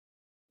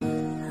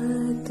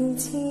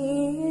तुझे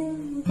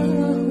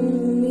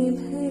बाहों में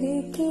भर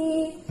के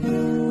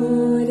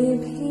और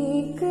भी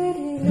कर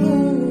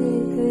लूं मैं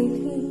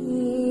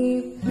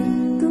करीब।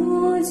 तू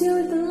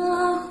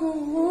जुदा हो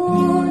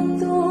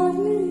तो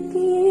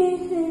लगे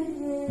है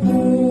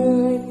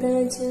आता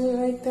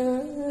जाता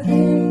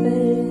है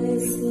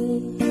बरसी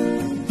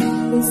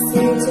इस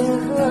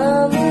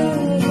जहां में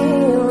है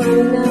और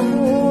न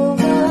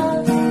होगा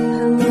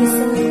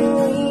हमसा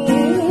कोई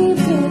भी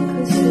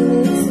खुश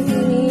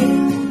नसीब।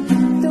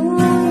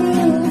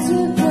 तूने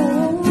मुझको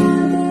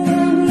दे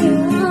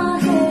दिया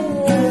है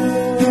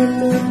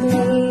तो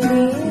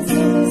तेरे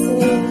सबसे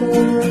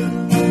करूं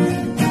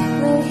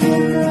मैं ही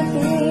तो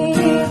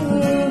तेरे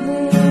दिल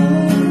में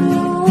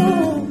हूँ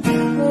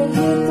मैं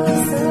ही तो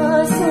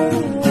सांसों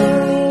में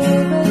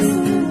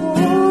बसूं।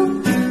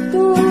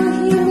 तू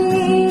ही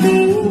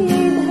मेरी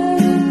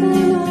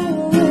धड़कनों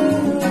में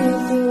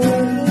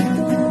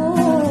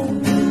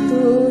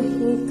तू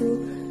ही तू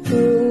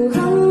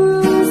हम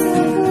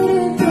सफर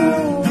तू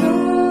हम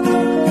मेरा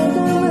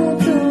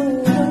तू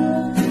हम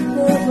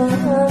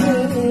सफर तू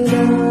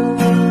मेरा।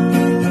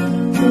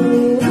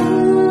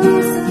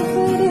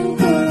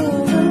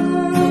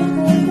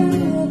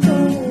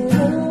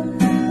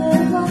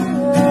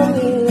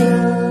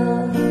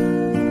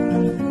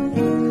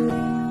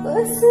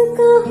 बस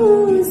कहूँ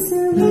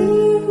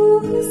उसमें हूँ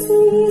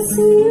उसी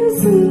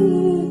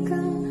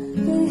का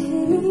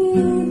रहने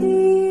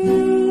दे।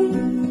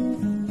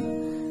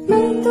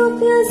 मैं तो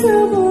प्यासा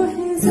वो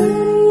है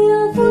ज़रिया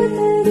वो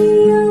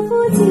दरिया वो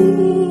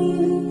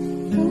झील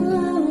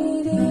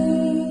मेरे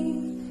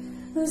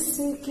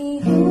उसकी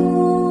हो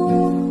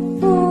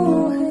वो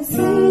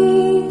हंसी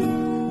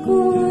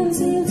गूंज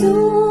जो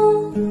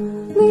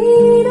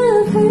मेरा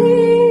घर।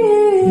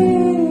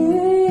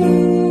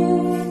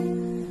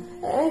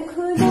 ऐ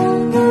खुदा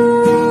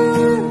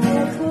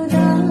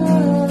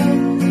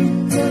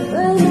जब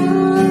बना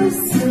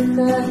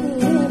उसका ही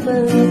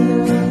बना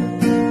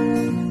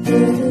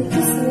तेरी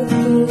किस्मत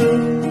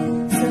तेरे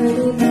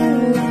सारे काम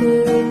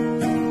तेरे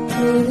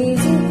मेरी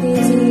जीते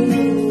जी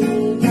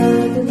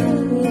बात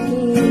बनी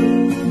की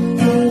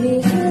मेरी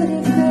हर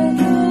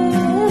कहे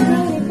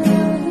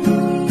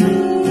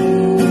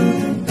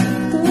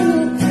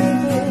तूने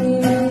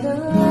मेरा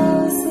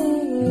से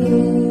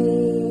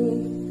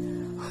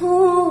हो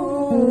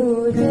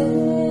दे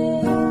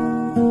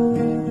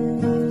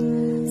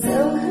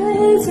संभल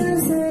जा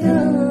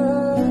जरा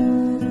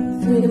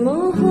फिर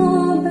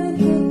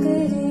मोहब्बत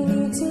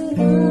करनी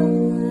चला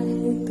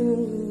है तू।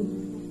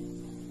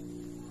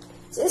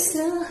 जिस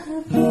राह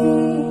पे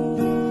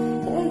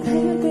है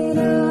घर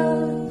तेरा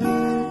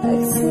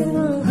अक्सर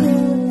वहाँ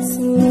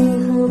से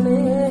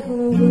मैं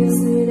हूँ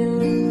गुजरा।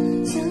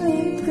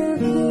 शायद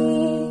कभी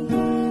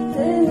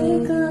दिल ने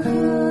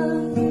कहा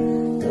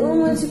तो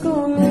मुझको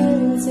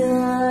मिल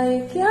जाए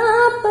क्या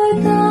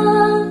पता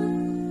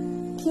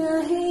क्या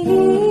है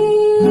ये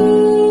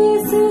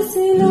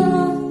सिलसिला।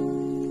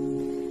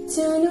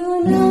 जानू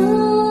ना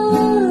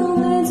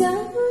मैं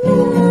जानू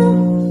ना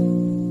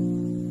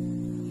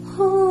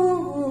हो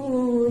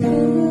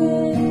दिल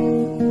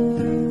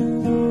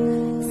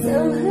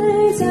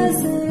संभल जा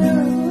जरा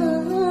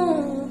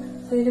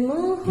फिर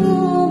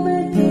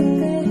मोहब्बत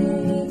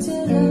करनी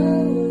चला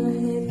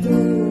है तू।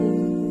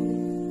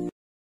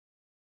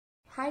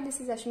 Hi, this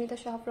is Ashmita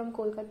Saha from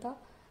Kolkata,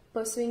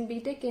 pursuing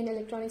BTech in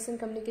Electronics and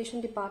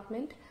Communication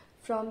Department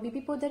from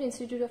BPPIMT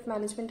Institute of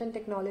Management and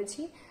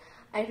Technology.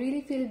 I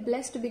really feel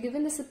blessed to be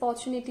given this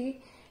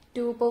opportunity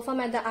to perform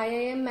at the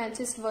IIM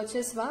Manchis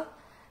Virchesva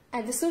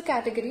at the Sur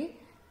category,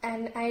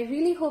 and I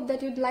really hope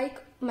that you'd like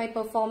my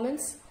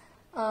performance,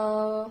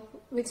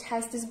 which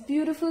has these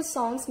beautiful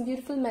songs,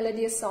 beautiful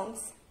melodious songs.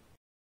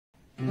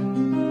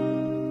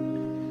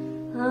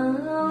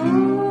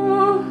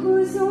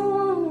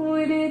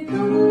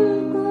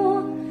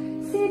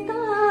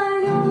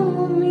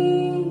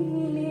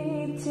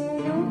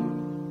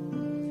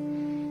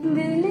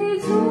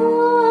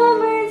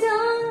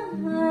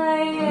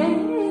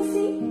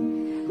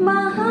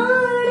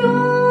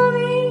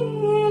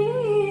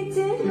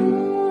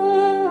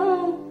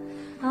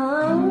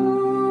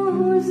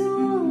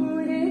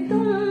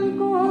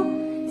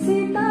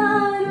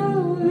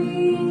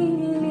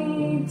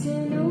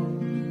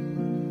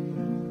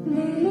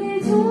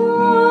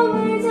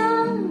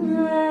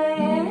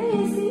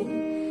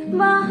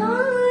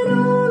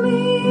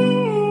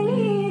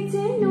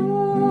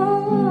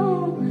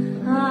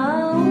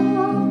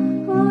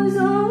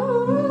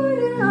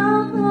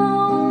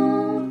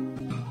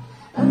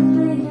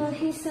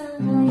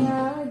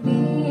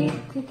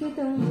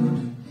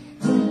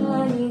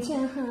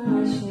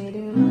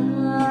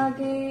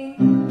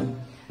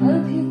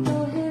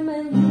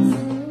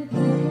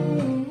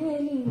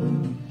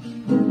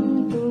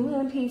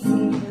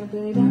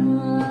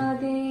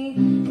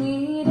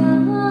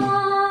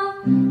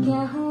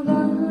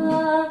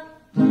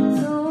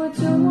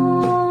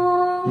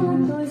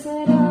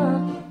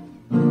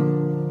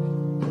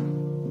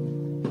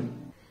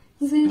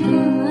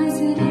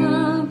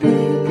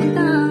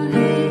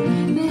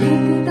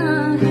 महकता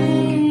है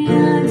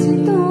आज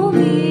तो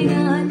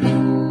मेरा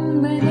दिल।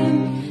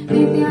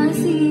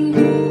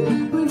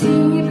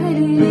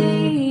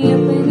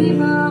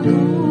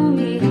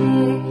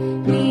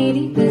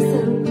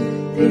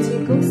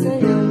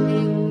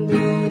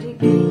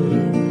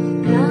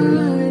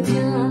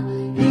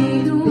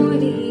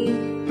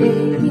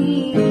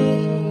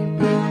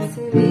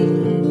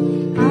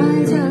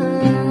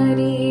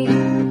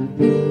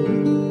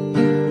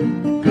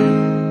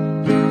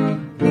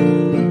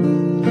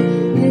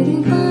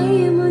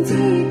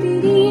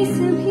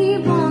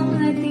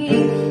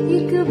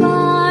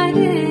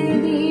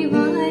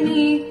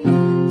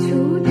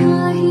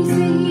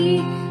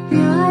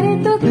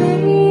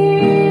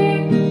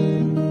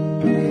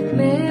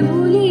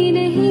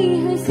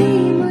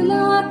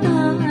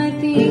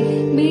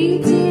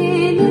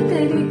 बेचैन